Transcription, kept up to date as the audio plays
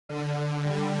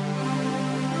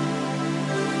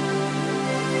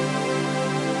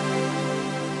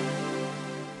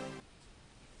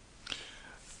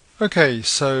Okay,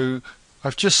 so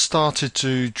I've just started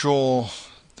to draw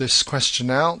this question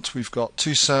out. We've got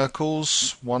two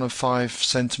circles, one of 5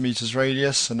 centimeters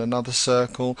radius and another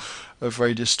circle of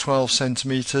radius 12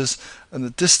 centimeters, and the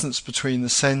distance between the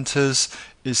centers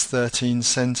is 13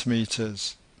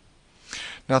 centimeters.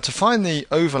 Now, to find the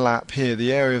overlap here,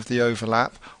 the area of the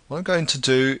overlap, what I'm going to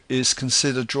do is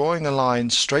consider drawing a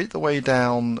line straight the way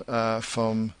down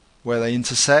from where they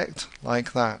intersect,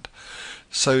 like that.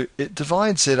 So it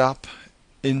divides it up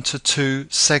into 2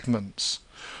 segments.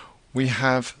 We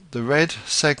have the red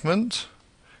segment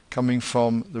coming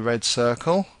from the red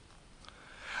circle,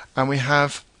 and we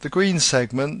have the green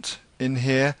segment in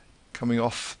here coming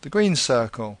off the green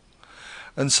circle.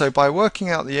 And so by working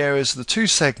out the areas of the 2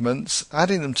 segments,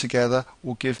 adding them together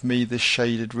will give me this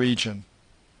shaded region.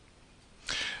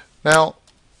 Now,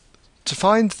 to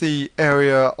find the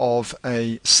area of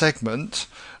a segment,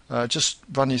 just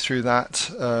run you through that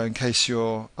in case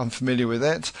you're unfamiliar with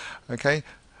it. Okay,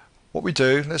 what we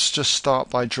do, let's just start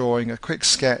by drawing a quick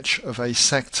sketch of a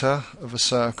sector of a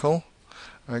circle.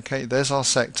 Okay, there's our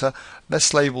sector.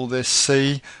 Let's label this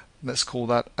C, let's call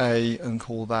that A and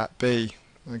call that B.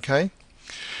 Okay,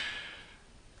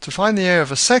 to find the area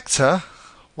of a sector,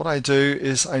 what I do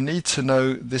is I need to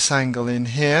know this angle in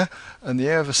here, and the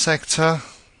area of a sector,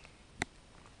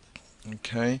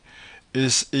 okay,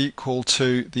 is equal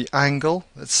to the angle,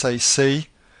 let's say C,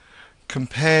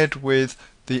 compared with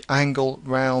the angle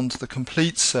round the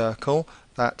complete circle,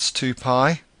 that's 2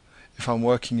 pi if I'm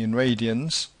working in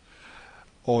radians,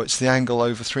 or it's the angle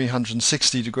over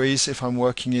 360 degrees if I'm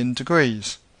working in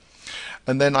degrees.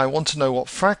 And then I want to know what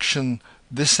fraction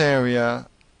this area,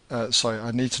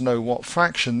 I need to know what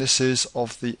fraction this is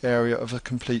of the area of a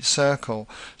complete circle,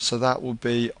 so that will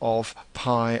be of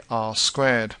pi r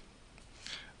squared.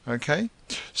 Okay,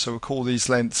 so we'll call these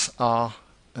lengths r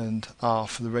and r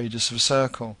for the radius of a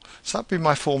circle. So that would be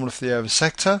my formula for the area of a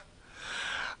sector.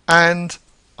 And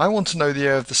I want to know the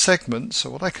area of the segment,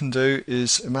 so what I can do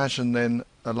is imagine then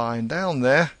a line down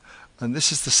there, and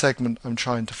this is the segment I'm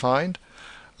trying to find.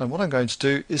 And what I'm going to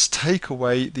do is take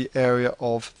away the area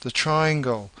of the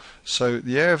triangle. So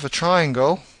the area of a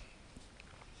triangle,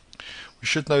 we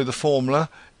should know the formula,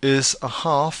 is a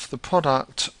half the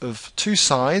product of 2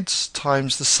 sides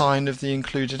times the sine of the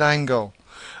included angle.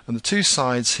 And the 2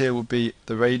 sides here will be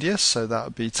the radius, so that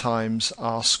would be times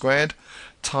r squared,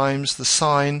 times the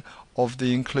sine of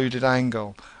the included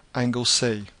angle, angle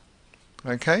C.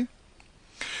 Okay?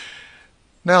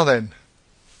 Now then,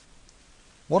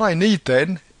 what I need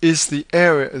then is the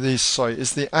area,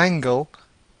 is the angle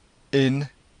in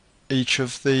each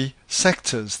of the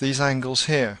sectors, these angles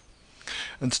here.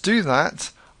 And to do that,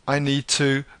 I need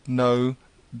to know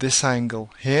this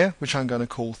angle here, which I'm going to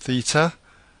call theta.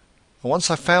 And once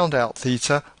I've found out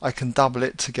theta, I can double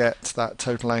it to get that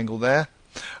total angle there.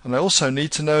 And I also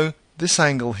need to know this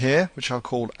angle here, which I'll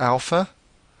call alpha.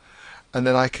 And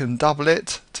then I can double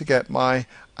it to get my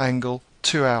angle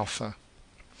 2 alpha.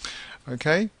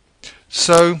 Okay,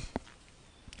 so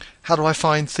how do I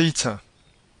find theta?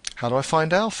 How do I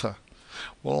find alpha?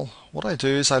 Well, what I do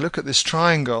is I look at this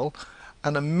triangle,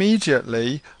 and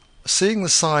immediately seeing the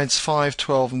sides 5,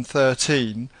 12 and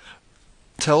 13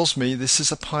 tells me this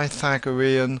is a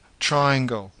Pythagorean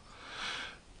triangle.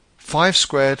 5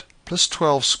 squared plus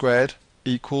 12 squared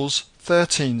equals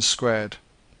 13 squared.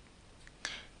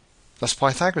 That's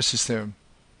Pythagoras' theorem.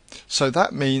 So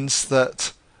that means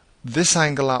that this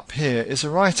angle up here is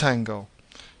a right angle.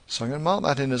 So I'm going to mark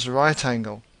that in as a right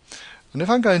angle. And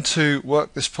if I'm going to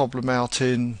work this problem out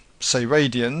in, say,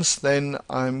 radians, then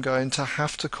I'm going to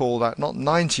have to call that not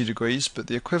 90 degrees, but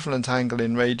the equivalent angle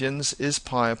in radians is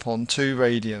pi upon 2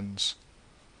 radians.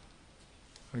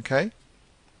 Okay?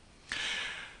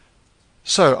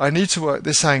 So I need to work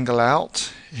this angle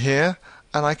out here,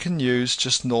 and I can use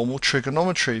just normal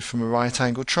trigonometry from a right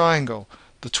angle triangle.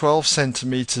 The 12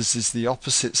 centimeters is the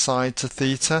opposite side to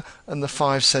theta, and the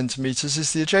 5 centimeters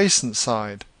is the adjacent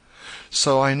side.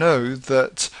 So I know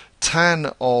that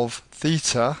tan of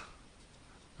theta,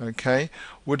 okay,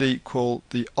 would equal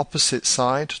the opposite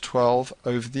side, 12,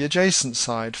 over the adjacent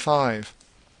side, 5.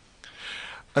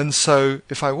 And so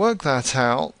if I work that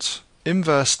out,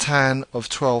 inverse tan of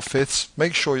 12/5,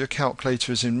 make sure your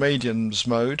calculator is in radians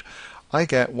mode, I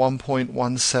get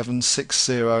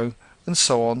 1.1760 and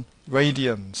so on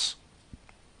radians.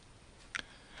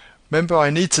 Remember, I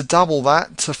need to double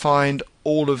that to find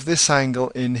all of this angle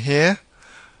in here,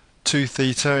 2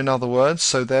 theta in other words,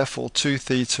 so therefore 2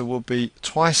 theta will be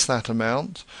twice that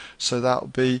amount, so that will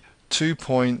be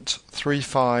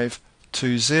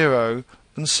 2.3520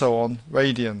 and so on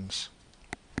radians.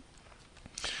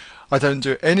 I don't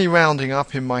do any rounding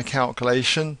up in my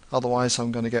calculation, otherwise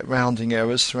I'm going to get rounding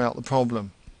errors throughout the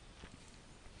problem.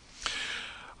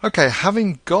 Okay,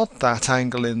 having got that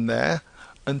angle in there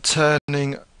and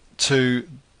turning to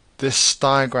this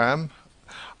diagram,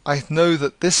 I know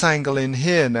that this angle in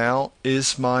here now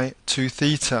is my 2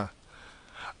 theta,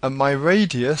 and my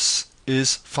radius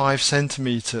is 5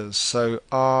 centimeters. So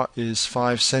R is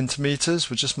 5 centimeters.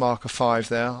 We'll just mark a 5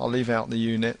 there. I'll leave out the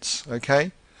units.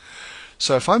 Okay.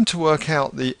 So if I'm to work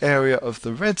out the area of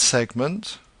the red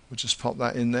segment, we'll just pop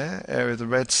that in there. Area of the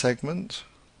red segment.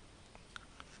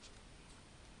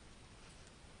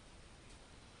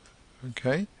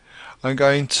 Okay. I'm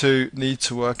going to need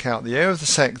to work out the area of the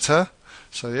sector.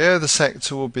 So the area of the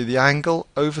sector will be the angle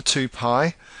over 2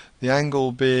 pi. The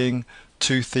angle being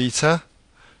 2 theta.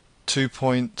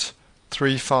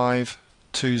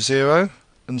 2.3520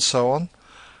 and so on,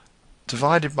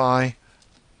 divided by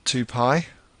 2 pi,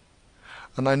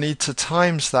 and I need to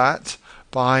times that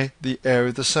by the area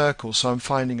of the circle. So I'm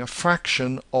finding a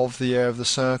fraction of the area of the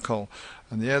circle,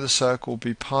 and the area of the circle will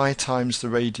be pi times the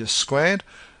radius squared,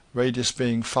 radius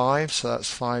being 5, so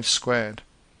that's 5 squared.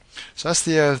 So that's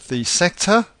the area of the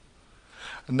sector,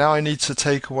 and now I need to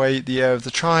take away the area of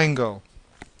the triangle.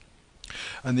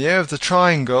 And the area of the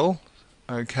triangle,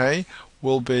 okay,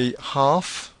 will be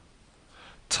half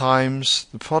times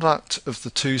the product of the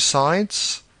two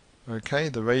sides, okay,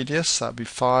 the radius, that'd be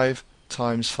 5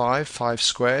 times 5, 5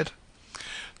 squared,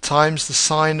 times the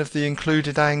sine of the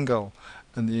included angle.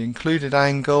 And the included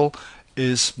angle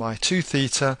is my 2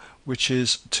 theta, which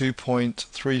is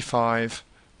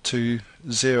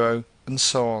 2.3520, and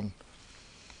so on.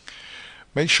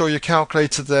 Make sure your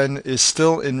calculator then is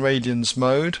still in radians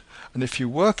mode, and if you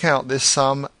work out this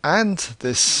sum and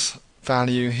this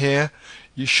value here,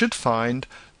 you should find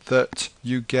that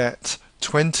you get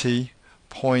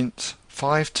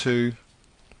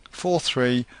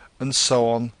 20.5243 and so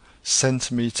on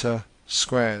centimeter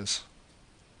squares.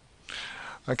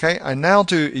 Okay, I now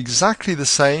do exactly the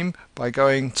same by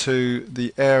going to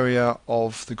the area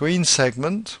of the green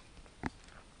segment.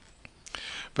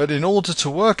 But in order to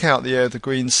work out the area of the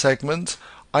green segment,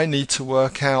 I need to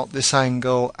work out this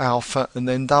angle alpha and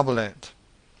then double it.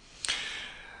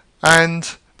 And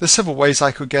there's several ways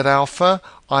I could get alpha.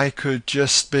 I could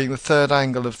just, being the third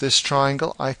angle of this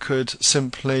triangle, I could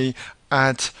simply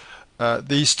add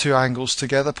these two angles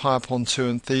together, pi upon 2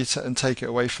 and theta, and take it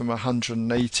away from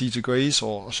 180 degrees,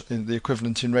 or the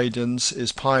equivalent in radians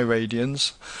is pi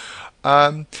radians.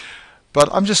 But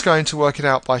I'm just going to work it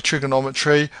out by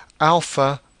trigonometry.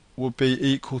 Alpha will be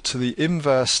equal to the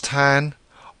inverse tan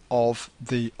of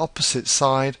the opposite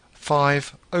side,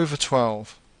 5 over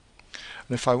 12.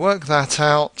 And if I work that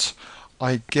out,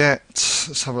 I get,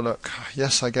 let's have a look,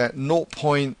 yes, I get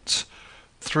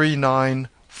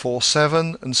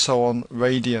 0.3947 and so on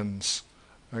radians.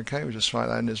 Okay, we'll just write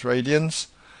that in as radians.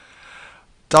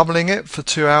 Doubling it for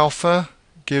 2 alpha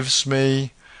gives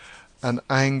me an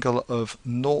angle of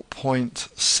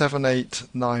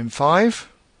 0.7895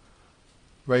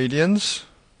 radians.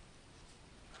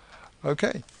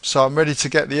 Okay, so I'm ready to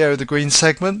get the area of the green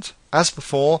segment. As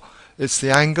before, it's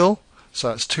the angle, so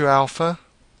that's 2 alpha,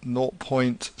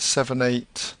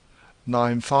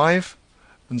 0.7895,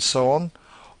 and so on,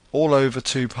 all over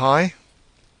 2 pi,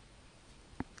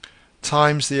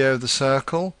 times the area of the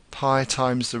circle, pi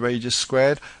times the radius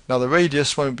squared. Now the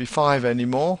radius won't be 5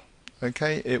 anymore,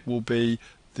 okay, it will be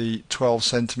the 12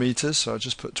 centimeters, so I'll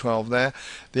just put 12 there.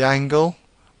 The angle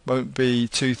won't be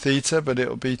 2 theta, but it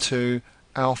will be 2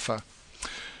 alpha.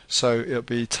 So it'll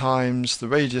be times the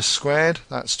radius squared,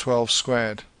 that's 12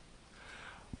 squared,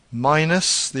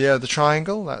 minus the area of the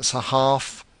triangle, that's a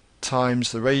half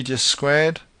times the radius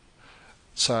squared,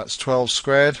 so that's 12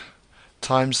 squared,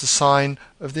 times the sine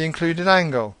of the included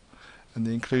angle. And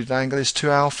the included angle is 2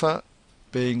 alpha,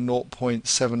 being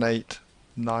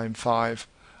 0.7895,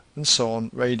 and so on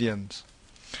radians.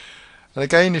 And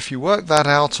again, if you work that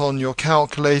out on your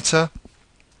calculator,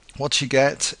 what you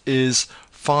get is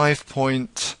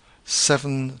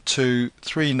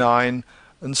 5.7239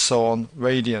 and so on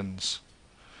radians.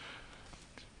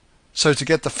 So to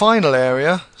get the final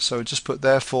area, so just put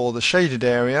therefore the shaded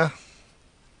area,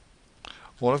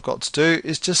 what I've got to do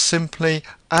is just simply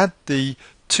add the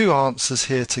two answers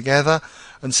here together,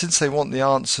 and since they want the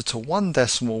answer to 1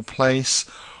 decimal place,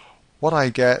 what I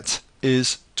get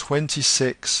is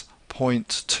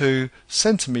 26.2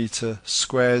 centimeter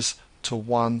squares to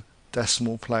 1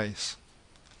 decimal place.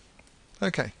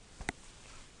 Okay.